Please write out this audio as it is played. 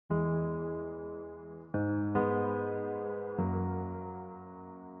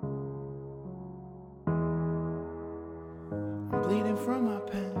bleeding from my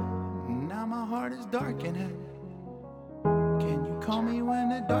pen. Now my heart is darkening. Can you call me when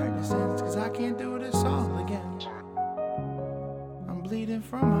the darkness ends? Cause I can't do this all again. I'm bleeding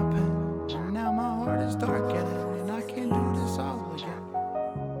from my pen. And now my heart is darkening. And I can't do this all again.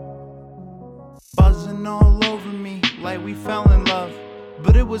 Buzzing all over me like we fell in love.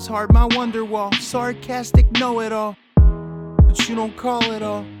 But it was hard, my wonder wall. Sarcastic know-it-all. But you don't call it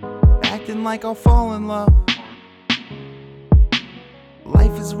all. Acting like I'll fall in love.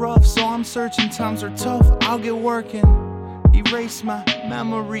 Life is rough, so I'm searching. Times are tough, I'll get working. Erase my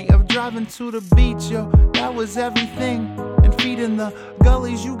memory of driving to the beach, yo. That was everything. And feeding the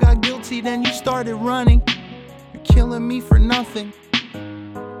gullies, you got guilty, then you started running. You're killing me for nothing.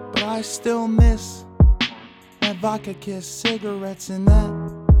 But I still miss that vodka kiss, cigarettes, and that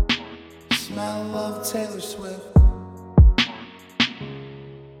smell of Taylor Swift.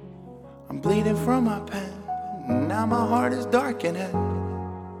 I'm bleeding from my pen. Now my heart is darkening.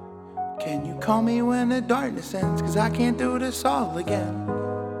 Can you call me when the darkness ends? Cause I can't do this all again.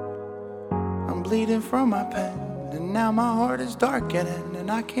 I'm bleeding from my pen. And now my heart is darkening.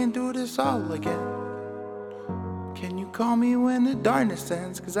 And I can't do this all again. Can you call me when the darkness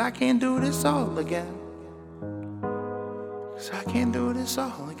ends? Cause I can't do this all again. Cause I can't do this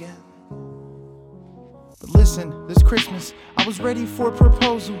all again. But listen, this Christmas I was ready for a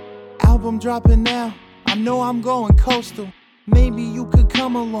proposal. Album dropping now, I know I'm going coastal. Maybe you could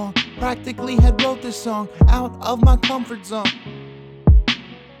come along. Practically had wrote this song out of my comfort zone.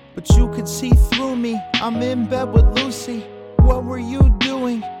 But you could see through me, I'm in bed with Lucy. What were you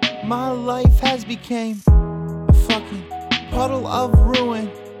doing? My life has became a fucking puddle of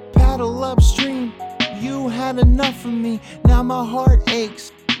ruin. Paddle upstream, you had enough of me. Now my heart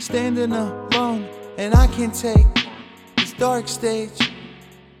aches, standing alone. And I can't take this dark stage.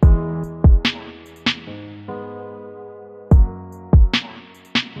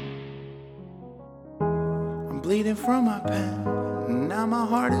 Bleeding from my pen. Now my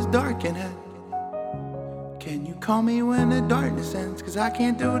heart is darkening. Can you call me when the darkness ends? Cause I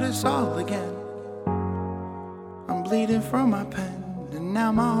can't do this all again. I'm bleeding from my pen. And now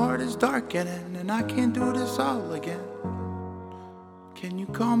my heart is darkening. And I can't do this all again. Can you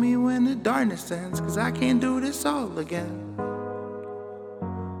call me when the darkness ends? Cause I can't do this all again.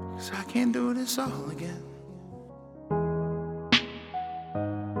 Cause I can't do this all again.